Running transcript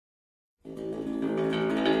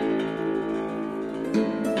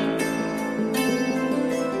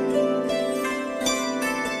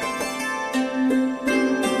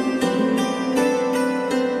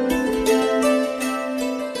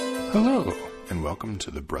and welcome to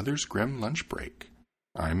the Brothers Grimm Lunch Break.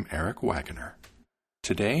 I'm Eric Wagoner.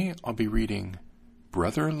 Today I'll be reading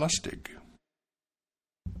Brother Lustig.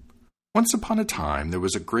 Once upon a time there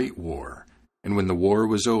was a great war, and when the war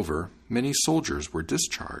was over, many soldiers were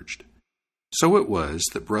discharged. So it was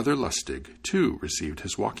that Brother Lustig, too, received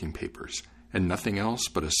his walking papers, and nothing else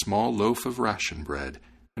but a small loaf of ration bread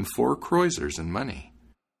and 4 kreuzers in money.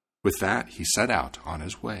 With that he set out on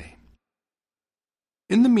his way.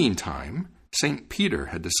 In the meantime, St. Peter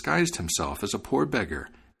had disguised himself as a poor beggar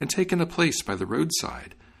and taken a place by the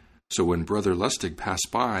roadside, so when Brother Lustig passed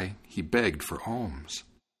by, he begged for alms.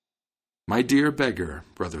 "My dear beggar,"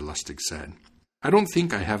 Brother Lustig said, "I don't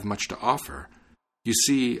think I have much to offer. You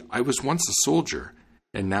see, I was once a soldier,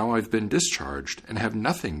 and now I've been discharged and have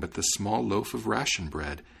nothing but this small loaf of ration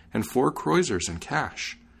bread and 4 kreuzers in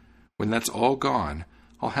cash. When that's all gone,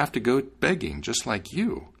 I'll have to go begging just like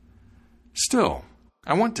you. Still,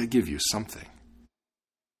 I want to give you something."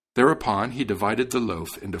 Thereupon he divided the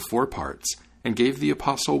loaf into 4 parts and gave the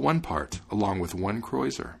apostle 1 part along with 1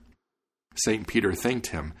 kreuzer. St. Peter thanked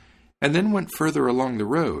him and then went further along the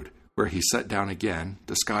road, where he sat down again,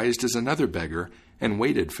 disguised as another beggar, and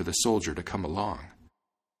waited for the soldier to come along.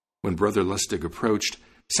 When Brother Lustig approached,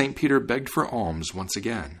 St. Peter begged for alms once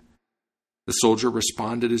again. The soldier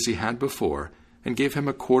responded as he had before and gave him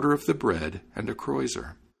a quarter of the bread and a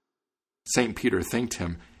kreuzer. St. Peter thanked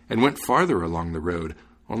him and went farther along the road,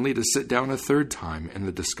 only to sit down a 3rd time in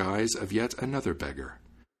the disguise of yet another beggar.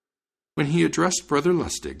 When he addressed Brother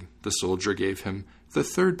Lustig, the soldier gave him the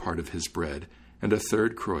 3rd part of his bread and a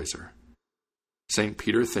 3rd kreuzer. St.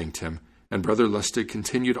 Peter thanked him, and Brother Lustig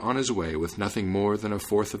continued on his way with nothing more than a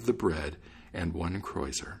 4th of the bread and 1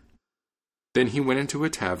 kreuzer. Then he went into a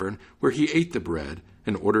tavern where he ate the bread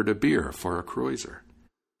and ordered a beer for a kreuzer.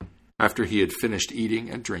 After he had finished eating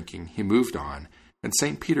and drinking, he moved on, and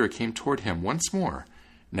St. Peter came toward him once more,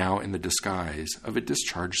 now in the disguise of a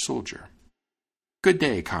discharged soldier. "Good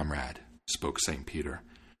day, comrade," spoke St. Peter.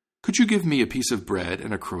 "Could you give me a piece of bread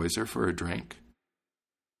and a kreuzer for a drink?"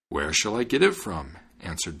 "Where shall I get it from?"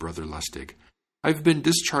 answered Brother Lustig. "I've been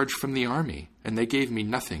discharged from the army, and they gave me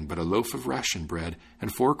nothing but a loaf of ration bread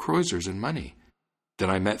and 4 kreuzers in money. Then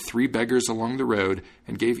I met 3 beggars along the road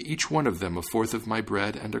and gave each one of them a 4th of my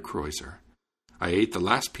bread and a kreuzer. I ate the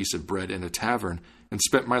last piece of bread in a tavern and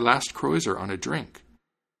spent my last kreuzer on a drink.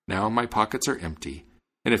 Now my pockets are empty,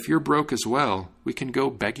 and if you're broke as well, we can go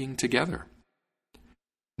begging together."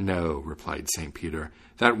 "No," replied St. Peter,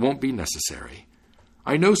 "that won't be necessary.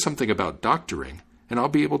 I know something about doctoring, and I'll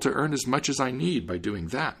be able to earn as much as I need by doing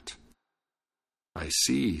that." "I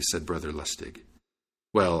see," said Brother Lustig.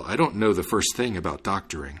 "Well, I don't know the first thing about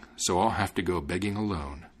doctoring, so I'll have to go begging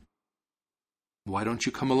alone." "Why don't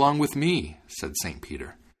you come along with me?" said St.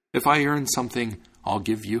 Peter. "If I earn something, I'll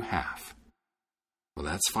give you half." "Well,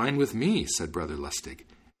 that's fine with me," said Brother Lustig,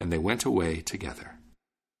 and they went away together.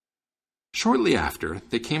 Shortly after,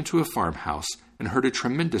 they came to a farmhouse and heard a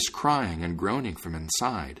tremendous crying and groaning from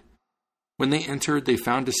inside. When they entered, they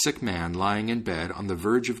found a sick man lying in bed on the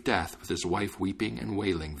verge of death with his wife weeping and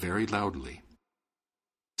wailing very loudly.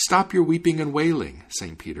 "Stop your weeping and wailing,"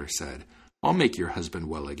 St. Peter said. "I'll make your husband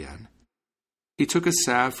well again." He took a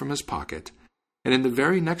salve from his pocket, and in the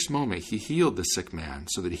very next moment he healed the sick man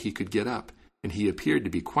so that he could get up, and he appeared to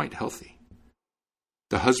be quite healthy.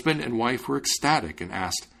 The husband and wife were ecstatic and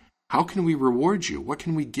asked, "How can we reward you? What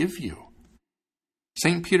can we give you?"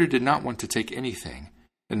 St. Peter did not want to take anything,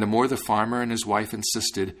 and the more the farmer and his wife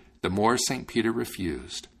insisted, the more St. Peter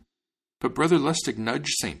refused. But Brother Lustig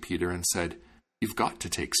nudged St. Peter and said, "You've got to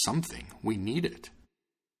take something. We need it."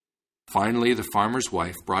 Finally, the farmer's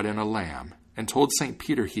wife brought in a lamb and told St.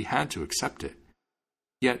 Peter he had to accept it.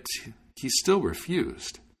 Yet he still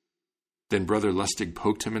refused. Then Brother Lustig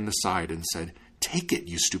poked him in the side and said, "Take it,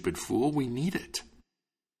 you stupid fool. We need it."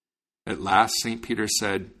 At last St. Peter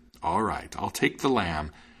said, "All right, I'll take the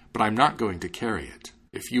lamb, but I'm not going to carry it.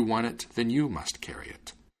 If you want it, then you must carry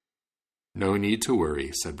it." "No need to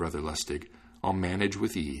worry," said Brother Lustig. "I'll manage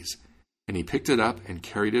with ease." And he picked it up and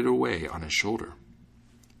carried it away on his shoulder.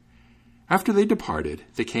 After they departed,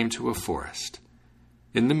 they came to a forest.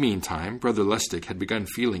 In the meantime, Brother Lustig had begun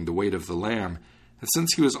feeling the weight of the lamb, and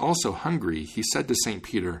since he was also hungry, he said to St.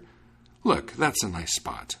 Peter, "Look, that's a nice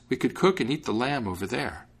spot. We could cook and eat the lamb over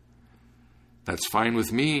there." "That's fine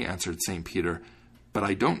with me," answered St. Peter, "but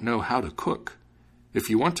I don't know how to cook. If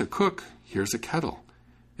you want to cook, here's a kettle.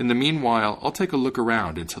 In the meanwhile, I'll take a look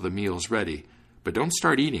around until the meal's ready, but don't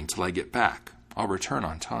start eating till I get back. I'll return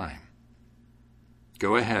on time."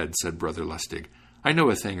 "Go ahead," said Brother Lustig. "I know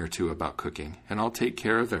a thing or two about cooking, and I'll take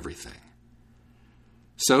care of everything."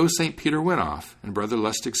 So St. Peter went off, and Brother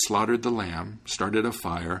Lustig slaughtered the lamb, started a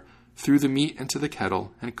fire, threw the meat into the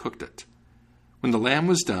kettle, and cooked it. When the lamb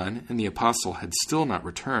was done, and the apostle had still not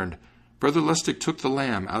returned, Brother Lustig took the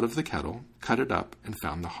lamb out of the kettle, cut it up, and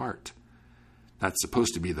found the heart. "That's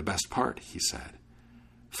supposed to be the best part," he said.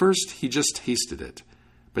 First, he just tasted it,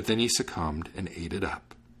 but then he succumbed and ate it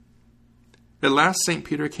up. At last, St.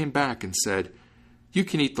 Peter came back and said, "You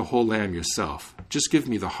can eat the whole lamb yourself. Just give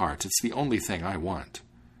me the heart. It's the only thing I want."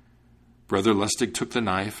 Brother Lustig took the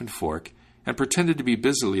knife and fork and pretended to be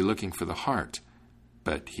busily looking for the heart,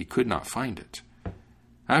 but he could not find it.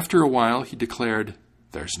 After a while, he declared,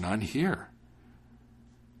 "There's none here."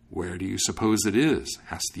 "Where do you suppose it is?"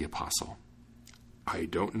 asked the apostle. "I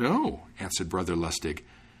don't know," answered Brother Lustig.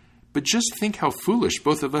 "But just think how foolish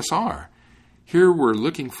both of us are. Here we're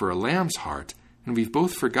looking for a lamb's heart, and we've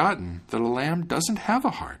both forgotten that a lamb doesn't have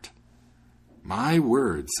a heart." "My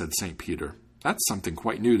word," said St. Peter, "that's something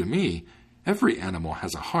quite new to me. Every animal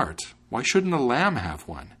has a heart. Why shouldn't a lamb have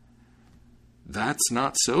one?" "That's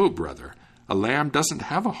not so, brother. A lamb doesn't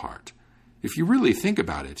have a heart. If you really think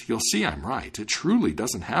about it, you'll see I'm right. It truly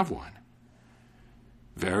doesn't have one."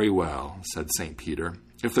 "Very well," said St. Peter.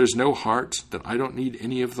 "If there's no heart, then I don't need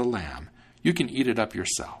any of the lamb. You can eat it up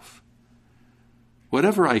yourself."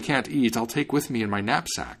 "Whatever I can't eat, I'll take with me in my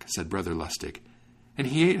knapsack," said Brother Lustig, and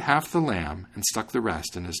he ate half the lamb and stuck the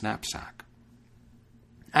rest in his knapsack.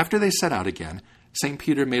 After they set out again, St.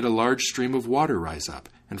 Peter made a large stream of water rise up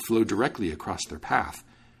and flow directly across their path,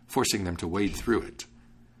 forcing them to wade through it.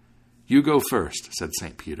 "You go first," said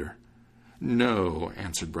St. Peter. "No,"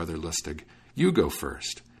 answered Brother Lustig, "you go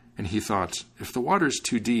first." And he thought, "If the water's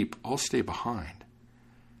too deep, I'll stay behind."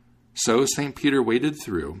 So St. Peter waded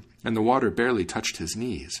through, and the water barely touched his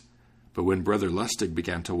knees. But when Brother Lustig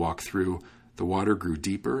began to walk through, the water grew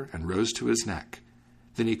deeper and rose to his neck.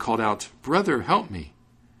 Then he called out, "Brother, help me."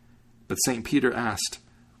 But St. Peter asked,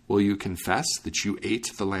 "Will you confess that you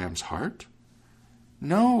ate the lamb's heart?"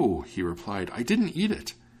 "No," he replied, "I didn't eat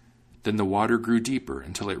it." Then the water grew deeper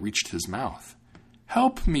until it reached his mouth.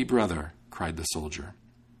 "Help me, brother," cried the soldier.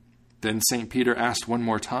 Then St. Peter asked one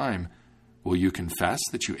more time, "Will you confess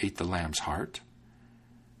that you ate the lamb's heart?"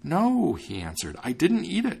 "No," he answered, "I didn't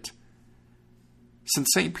eat it." Since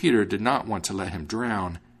St. Peter did not want to let him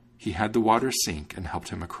drown, he had the water sink and helped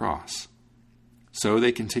him across. So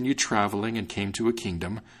they continued traveling and came to a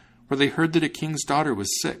kingdom where they heard that a king's daughter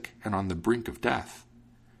was sick and on the brink of death.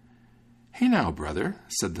 "Hey now, brother,"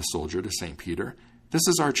 said the soldier to St. Peter, "this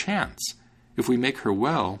is our chance. If we make her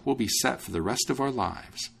well, we'll be set for the rest of our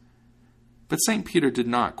lives." But St. Peter did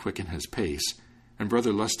not quicken his pace, and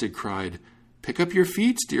Brother Lustig cried, "Pick up your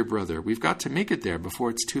feet, dear brother. We've got to make it there before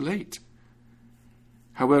it's too late."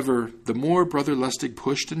 However, the more Brother Lustig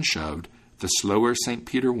pushed and shoved, the slower St.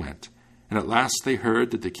 Peter went, and at last they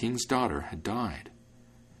heard that the king's daughter had died.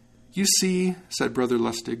 "You see," said Brother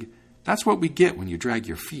Lustig, "that's what we get when you drag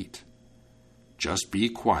your feet." "Just be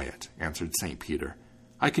quiet," answered St. Peter.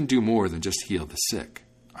 "I can do more than just heal the sick.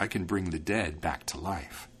 I can bring the dead back to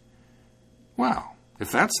life." "Well, if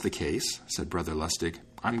that's the case," said Brother Lustig,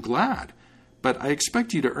 "I'm glad, but I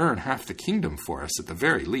expect you to earn half the kingdom for us at the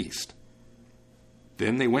very least."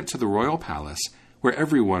 Then they went to the royal palace, where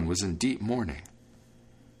everyone was in deep mourning.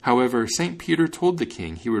 However, St. Peter told the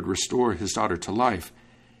king he would restore his daughter to life,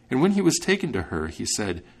 and when he was taken to her, he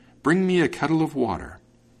said, "Bring me a kettle of water."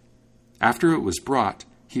 After it was brought,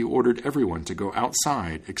 he ordered everyone to go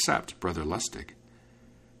outside except Brother Lustig.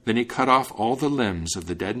 Then he cut off all the limbs of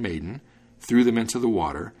the dead maiden, threw them into the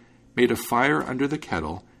water, made a fire under the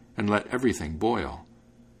kettle, and let everything boil.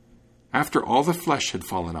 After all the flesh had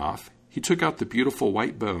fallen off, he took out the beautiful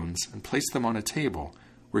white bones and placed them on a table,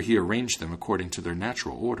 where he arranged them according to their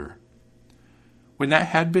natural order. When that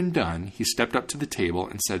had been done, he stepped up to the table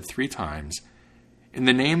and said 3 times, "In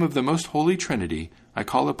the name of the most holy Trinity, I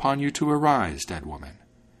call upon you to arise, dead woman."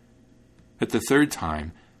 At the 3rd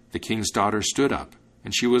time, the king's daughter stood up,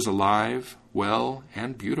 and she was alive, well,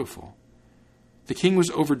 and beautiful. The king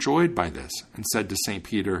was overjoyed by this, and said to St.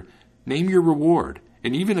 Peter, "Name your reward,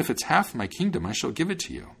 and even if it's half my kingdom, I shall give it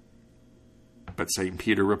to you." But St.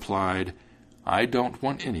 Peter replied, "I don't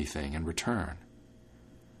want anything in return."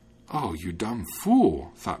 "Oh, you dumb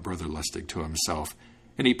fool," thought Brother Lustig to himself,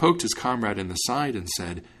 and he poked his comrade in the side and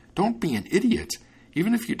said, "Don't be an idiot.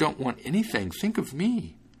 Even if you don't want anything, think of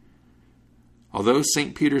me." Although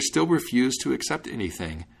St. Peter still refused to accept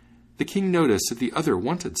anything, the king noticed that the other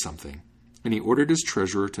wanted something, and he ordered his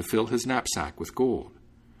treasurer to fill his knapsack with gold.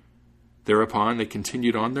 Thereupon they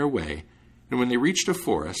continued on their way, and when they reached a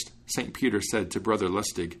forest, St. Peter said to Brother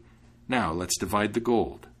Lustig, "Now let's divide the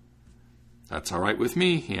gold." "That's all right with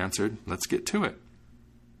me," he answered. "Let's get to it."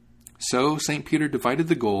 So St. Peter divided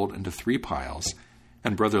the gold into 3 piles,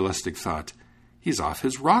 and Brother Lustig thought, "He's off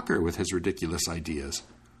his rocker with his ridiculous ideas.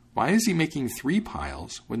 Why is he making 3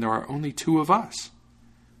 piles when there are only 2 of us?"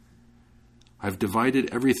 "I've divided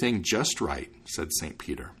everything just right," said St.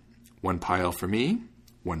 Peter. "1 pile for me,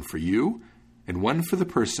 1 for you, and 1 for the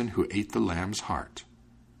person who ate the lamb's heart."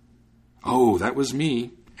 "Oh, that was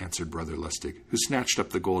me," answered Brother Lustig, who snatched up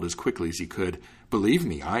the gold as quickly as he could. "Believe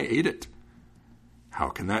me, I ate it." "How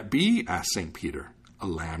can that be?" asked St. Peter. "A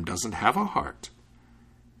lamb doesn't have a heart."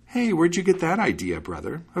 "Hey, where'd you get that idea,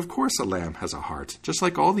 brother? Of course a lamb has a heart, just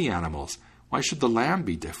like all the animals. Why should the lamb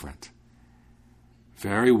be different?"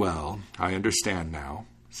 "Very well, I understand now,"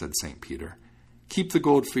 said St. Peter. "Keep the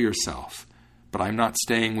gold for yourself, but I'm not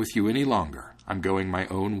staying with you any longer. I'm going my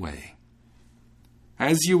own way."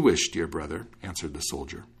 "As you wish, dear brother," answered the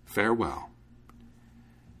soldier. "Farewell."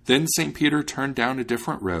 Then St. Peter turned down a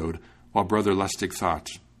different road, while Brother Lustig thought,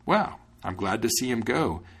 "Well, I'm glad to see him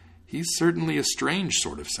go. He's certainly a strange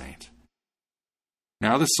sort of saint."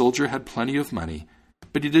 Now the soldier had plenty of money,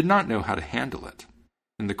 but he did not know how to handle it.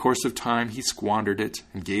 In the course of time he squandered it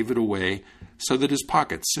and gave it away, so that his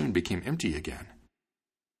pockets soon became empty again.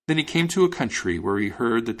 Then he came to a country where he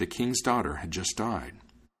heard that the king's daughter had just died.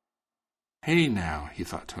 "Hey now," he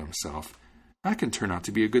thought to himself, "that can turn out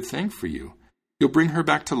to be a good thing for you. You'll bring her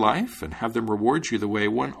back to life and have them reward you the way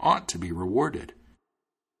one ought to be rewarded."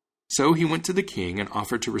 So he went to the king and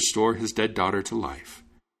offered to restore his dead daughter to life.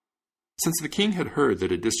 Since the king had heard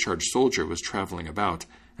that a discharged soldier was traveling about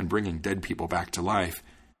and bringing dead people back to life,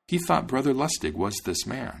 he thought Brother Lustig was this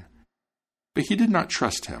man. But he did not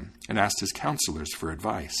trust him and asked his counselors for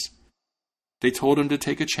advice. They told him to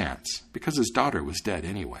take a chance, because his daughter was dead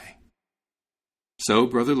anyway. So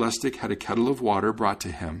Brother Lustig had a kettle of water brought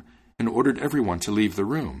to him and ordered everyone to leave the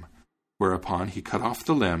room, whereupon he cut off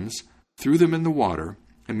the limbs, threw them in the water,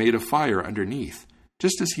 and made a fire underneath,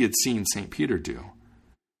 just as he had seen St. Peter do.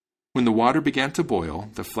 When the water began to boil,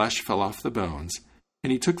 the flesh fell off the bones,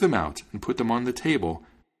 and he took them out and put them on the table,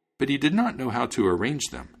 but he did not know how to arrange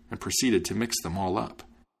them, and proceeded to mix them all up.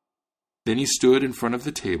 Then he stood in front of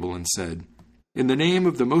the table and said, "In the name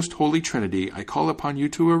of the most holy Trinity, I call upon you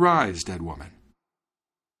to arise, dead woman."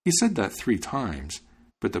 He said that 3 times,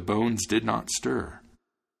 but the bones did not stir.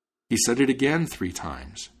 He said it again 3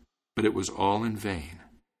 times, but it was all in vain.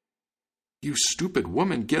 "You stupid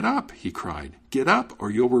woman, get up," he cried. "Get up, or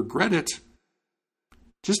you'll regret it."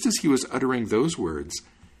 Just as he was uttering those words,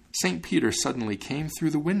 St. Peter suddenly came through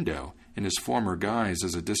the window in his former guise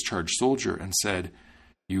as a discharged soldier and said,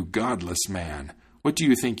 "You godless man, what do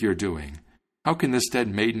you think you're doing? How can this dead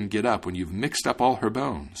maiden get up when you've mixed up all her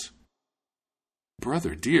bones?"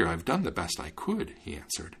 "Brother dear, I've done the best I could," he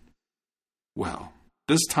answered. "Well,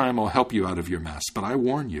 this time I'll help you out of your mess, but I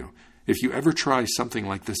warn you, if you ever try something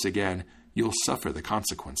like this again, you'll suffer the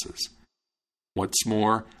consequences. What's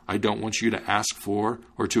more, I don't want you to ask for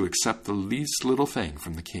or to accept the least little thing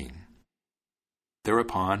from the king."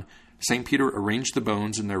 Thereupon, St. Peter arranged the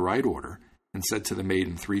bones in their right order and said to the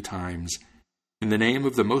maiden 3 times, "In the name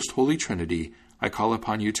of the most holy Trinity, I call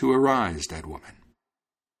upon you to arise, dead woman."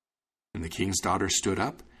 And the king's daughter stood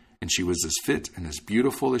up, and she was as fit and as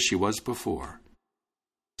beautiful as she was before.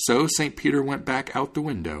 So St. Peter went back out the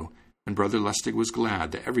window, and Brother Lustig was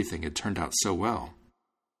glad that everything had turned out so well.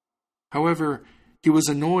 However, he was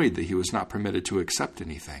annoyed that he was not permitted to accept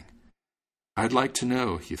anything. "I'd like to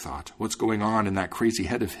know," he thought, "what's going on in that crazy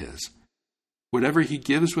head of his. Whatever he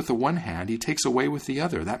gives with the one hand, he takes away with the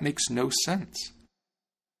other. That makes no sense."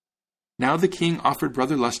 Now the king offered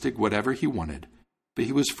Brother Lustig whatever he wanted, but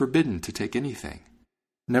he was forbidden to take anything.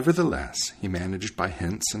 Nevertheless, he managed by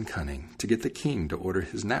hints and cunning to get the king to order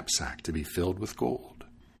his knapsack to be filled with gold.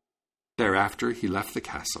 Thereafter he left the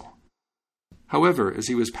castle. However, as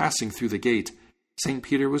he was passing through the gate, St.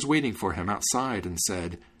 Peter was waiting for him outside and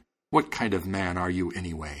said, "What kind of man are you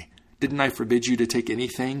anyway? Didn't I forbid you to take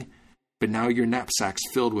anything? But now your knapsack's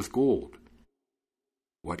filled with gold."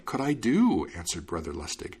 "What could I do?" answered Brother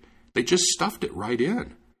Lustig. "They just stuffed it right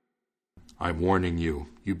in." "I'm warning you,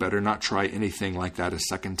 you better not try anything like that a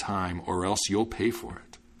second time, or else you'll pay for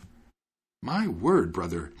it." "My word,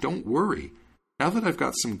 brother, don't worry. Now that I've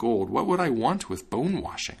got some gold, what would I want with bone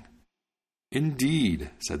washing?" "Indeed,"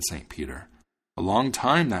 said St. Peter, "a long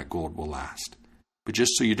time that gold will last. But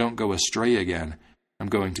just so you don't go astray again, I'm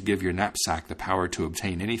going to give your knapsack the power to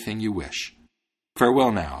obtain anything you wish.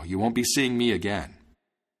 Farewell now, you won't be seeing me again."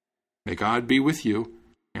 "May God be with you,"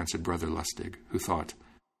 answered Brother Lustig, who thought,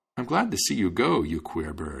 "I'm glad to see you go, you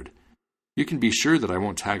queer bird. You can be sure that I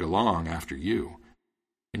won't tag along after you."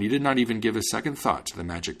 And he did not even give a second thought to the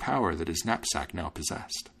magic power that his knapsack now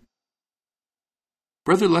possessed.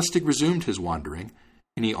 Brother Lustig resumed his wandering,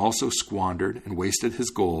 and he also squandered and wasted his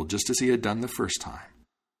gold just as he had done the first time.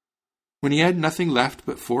 When he had nothing left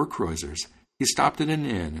but 4 kreutzers, he stopped at an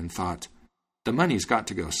inn and thought, "The money's got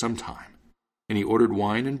to go sometime," and he ordered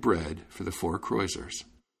wine and bread for the 4 kreutzers.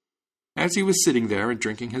 As he was sitting there and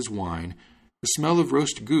drinking his wine, the smell of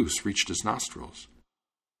roast goose reached his nostrils.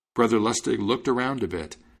 Brother Lustig looked around a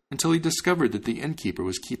bit until he discovered that the innkeeper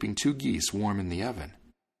was keeping 2 geese warm in the oven.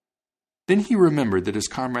 Then he remembered that his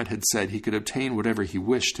comrade had said he could obtain whatever he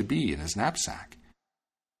wished to be in his knapsack.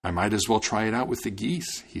 "I might as well try it out with the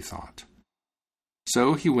geese," he thought.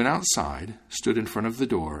 So he went outside, stood in front of the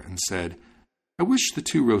door, and said, "I wish the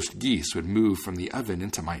 2 roast geese would move from the oven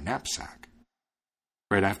into my knapsack."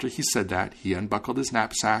 Right after he said that, he unbuckled his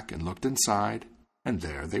knapsack and looked inside, and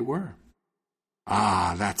there they were.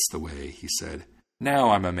 "Ah, that's the way," he said.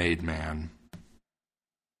 "Now I'm a made man."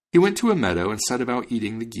 He went to a meadow and set about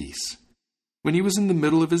eating the geese. When he was in the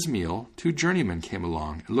middle of his meal, 2 journeymen came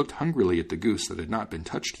along and looked hungrily at the goose that had not been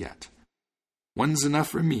touched yet. "One's enough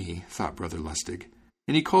for me," thought Brother Lustig,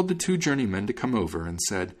 and he called the 2 journeymen to come over and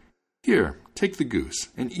said, "Here, take the goose,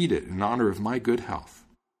 and eat it in honor of my good health."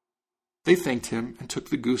 They thanked him and took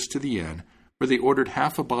the goose to the inn, where they ordered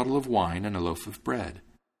half a bottle of wine and a loaf of bread.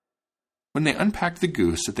 When they unpacked the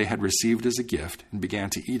goose that they had received as a gift and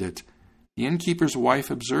began to eat it, the innkeeper's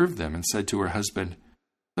wife observed them and said to her husband,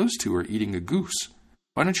 "Those 2 are eating a goose.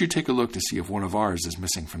 Why don't you take a look to see if one of ours is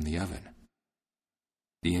missing from the oven?"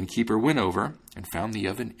 The innkeeper went over and found the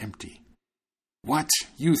oven empty. "What,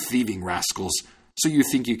 you thieving rascals! So you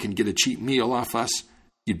think you can get a cheap meal off us?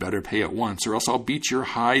 You'd better pay at once, or else I'll beat your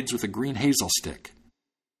hides with a green hazel stick."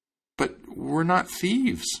 "But we're not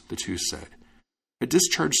thieves," the 2 said. "A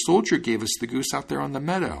discharged soldier gave us the goose out there on the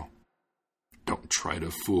meadow." "Don't try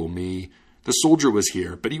to fool me. The soldier was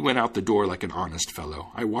here, but he went out the door like an honest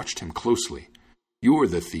fellow. I watched him closely. You're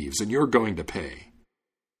the thieves, and you're going to pay."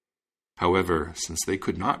 However, since they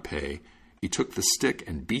could not pay, he took the stick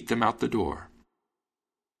and beat them out the door.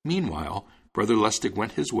 Meanwhile, Brother Lustig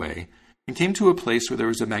went his way and came to a place where there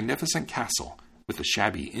was a magnificent castle with a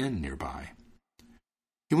shabby inn nearby.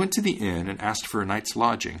 He went to the inn and asked for a night's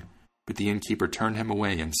lodging, but the innkeeper turned him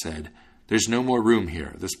away and said, "There's no more room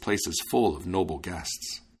here. This place is full of noble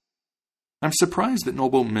guests." "I'm surprised that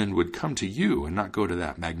noblemen would come to you and not go to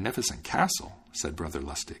that magnificent castle," said Brother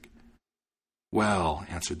Lustig. "Well,"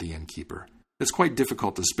 answered the innkeeper, "it's quite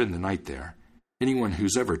difficult to spend the night there. Anyone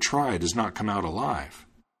who's ever tried has not come out alive."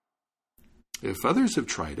 "If others have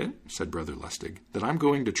tried it," said Brother Lustig, "then I'm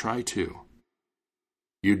going to try too."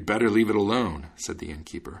 "You'd better leave it alone," said the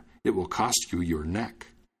innkeeper. "It will cost you your neck."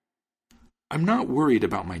 "I'm not worried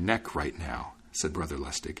about my neck right now," said Brother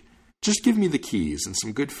Lustig. "Just give me the keys and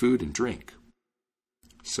some good food and drink."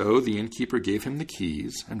 So the innkeeper gave him the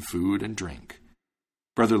keys and food and drink.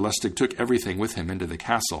 Brother Lustig took everything with him into the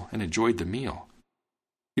castle and enjoyed the meal.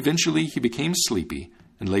 Eventually he became sleepy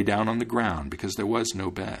and lay down on the ground because there was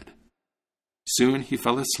no bed. Soon he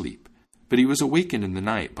fell asleep, but he was awakened in the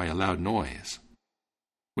night by a loud noise.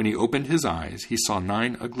 When he opened his eyes, he saw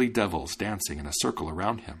 9 ugly devils dancing in a circle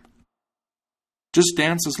around him. "Just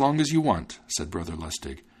dance as long as you want," said Brother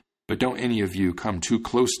Lustig, "but don't any of you come too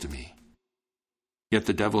close to me." Yet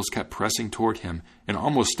the devils kept pressing toward him and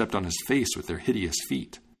almost stepped on his face with their hideous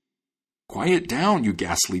feet. "Quiet down, you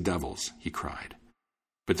ghastly devils," he cried.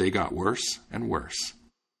 But they got worse and worse.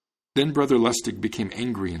 Then Brother Lustig became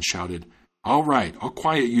angry and shouted, "All right, I'll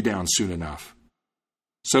quiet you down soon enough."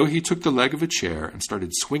 So he took the leg of a chair and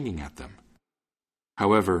started swinging at them.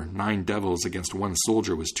 However, 9 devils against 1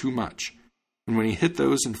 soldier was too much, and when he hit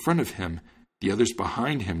those in front of him, the others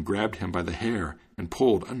behind him grabbed him by the hair and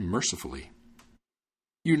pulled unmercifully.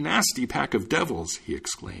 "You nasty pack of devils," he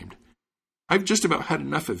exclaimed. "I've just about had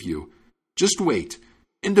enough of you. Just wait.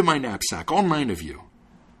 Into my knapsack, all 9 of you."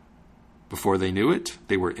 Before they knew it,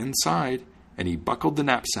 they were inside, and he buckled the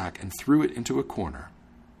knapsack and threw it into a corner.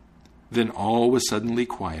 Then all was suddenly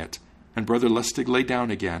quiet, and Brother Lustig lay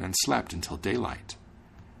down again and slept until daylight.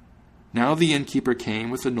 Now the innkeeper came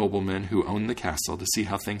with the noblemen who owned the castle to see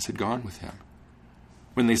how things had gone with him.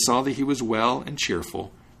 When they saw that he was well and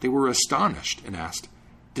cheerful, they were astonished and asked,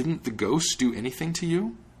 "Didn't the ghosts do anything to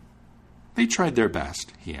you?" "They tried their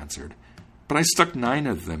best," he answered, "but I stuck 9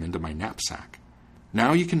 of them into my knapsack.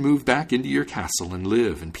 Now you can move back into your castle and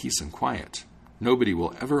live in peace and quiet. Nobody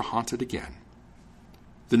will ever haunt it again."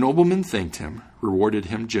 The nobleman thanked him, rewarded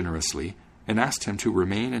him generously, and asked him to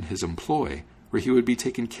remain in his employ, where he would be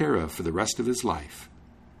taken care of for the rest of his life.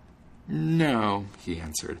 "No," he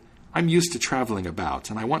answered, "I'm used to traveling about,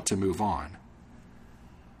 and I want to move on."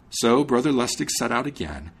 So Brother Lustig set out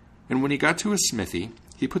again, and when he got to a smithy,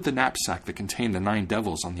 he put the knapsack that contained the 9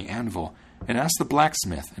 devils on the anvil and asked the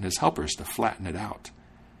blacksmith and his helpers to flatten it out.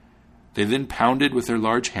 They then pounded with their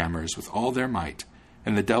large hammers with all their might,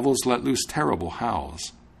 and the devils let loose terrible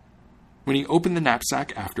howls. When he opened the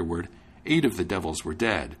knapsack afterward, 8 of the devils were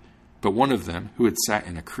dead, but one of them, who had sat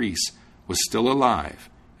in a crease, was still alive,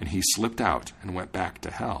 and he slipped out and went back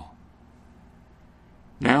to hell.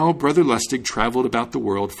 Now, Brother Lustig traveled about the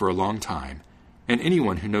world for a long time, and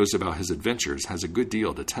anyone who knows about his adventures has a good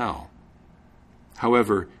deal to tell.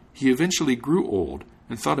 However, he eventually grew old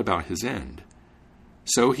and thought about his end.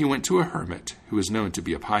 So he went to a hermit who was known to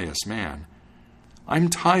be a pious man. "I'm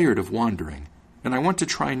tired of wandering, and I want to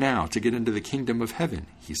try now to get into the kingdom of heaven,"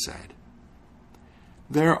 he said.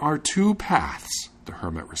 "There are 2 paths," the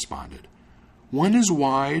hermit responded. "One is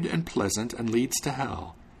wide and pleasant and leads to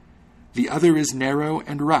hell. The other is narrow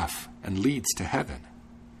and rough and leads to heaven."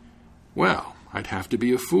 Well, I'd have to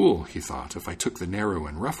be a fool, he thought, if I took the narrow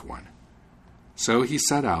and rough one. So he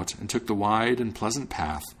set out and took the wide and pleasant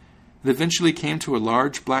path, and eventually came to a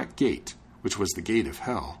large black gate, which was the gate of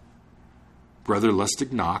hell. Brother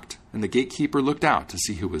Lustig knocked, and the gatekeeper looked out to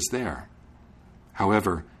see who was there.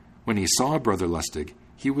 However, when he saw Brother Lustig,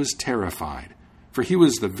 he was terrified, for he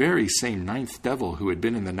was the very same 9th devil who had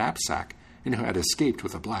been in the knapsack and who had escaped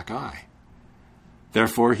with a black eye.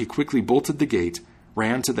 Therefore he quickly bolted the gate,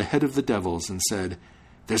 ran to the head of the devils, and said,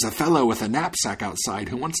 "There's a fellow with a knapsack outside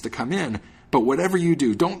who wants to come in, but whatever you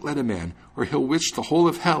do, don't let him in, or he'll wish the whole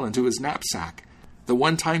of hell into his knapsack. The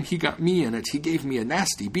one time he got me in it, he gave me a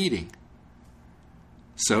nasty beating."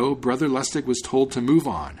 So Brother Lustig was told to move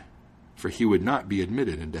on, for he would not be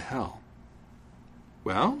admitted into hell.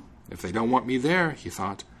 Well, if they don't want me there, he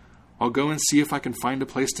thought, I'll go and see if I can find a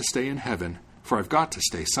place to stay in heaven, for I've got to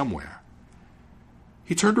stay somewhere.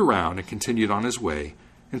 He turned around and continued on his way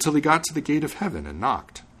until he got to the gate of heaven and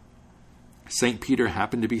knocked. St. Peter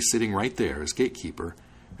happened to be sitting right there as gatekeeper,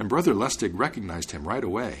 and Brother Lustig recognized him right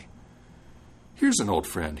away. Here's an old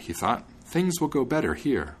friend, he thought. Things will go better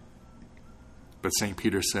here. But St.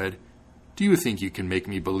 Peter said, "Do you think you can make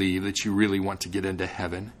me believe that you really want to get into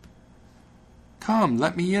heaven?" "Come,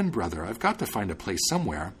 let me in, brother. I've got to find a place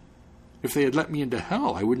somewhere. If they had let me into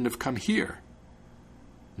hell, I wouldn't have come here."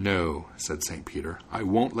 "No," said St. Peter, "I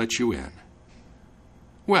won't let you in."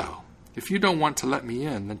 "Well, if you don't want to let me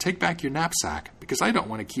in, then take back your knapsack, because I don't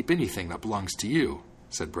want to keep anything that belongs to you,"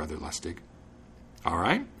 said Brother Lustig. "All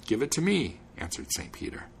right, give it to me," answered St.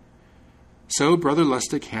 Peter. So Brother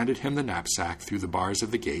Lustig handed him the knapsack through the bars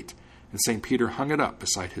of the gate, and St. Peter hung it up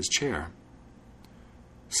beside his chair.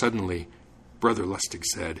 Suddenly, Brother Lustig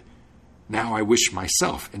said, "Now I wish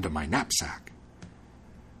myself into my knapsack."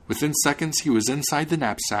 Within seconds he was inside the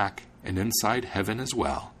knapsack and inside heaven as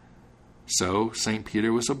well. So St.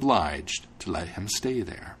 Peter was obliged to let him stay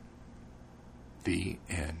there. The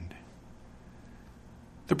end.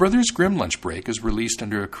 The Brothers Grimm Lunch Break is released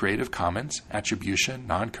under a Creative Commons Attribution,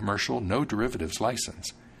 Non-Commercial, No Derivatives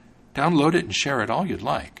license. Download it and share it all you'd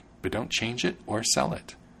like, but don't change it or sell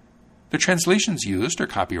it. The translations used are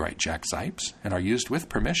copyright Jack Zipes and are used with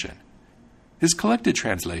permission. His collected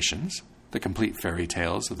translations, The Complete Fairy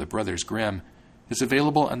Tales of the Brothers Grimm, is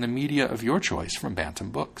available on the media of your choice from Bantam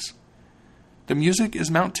Books. The music is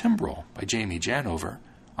Mount Timbrel by Jamie Janover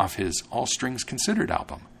off his All Strings Considered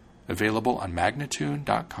album, available on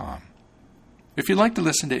Magnatune.com. If you'd like to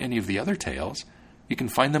listen to any of the other tales, you can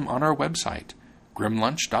find them on our website,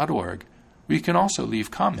 grimlunch.org, where you can also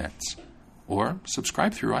leave comments or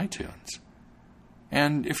subscribe through iTunes.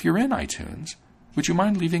 And if you're in iTunes, would you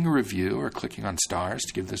mind leaving a review or clicking on stars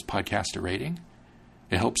to give this podcast a rating?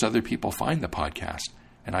 It helps other people find the podcast,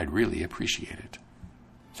 and I'd really appreciate it.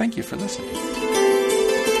 Thank you for listening.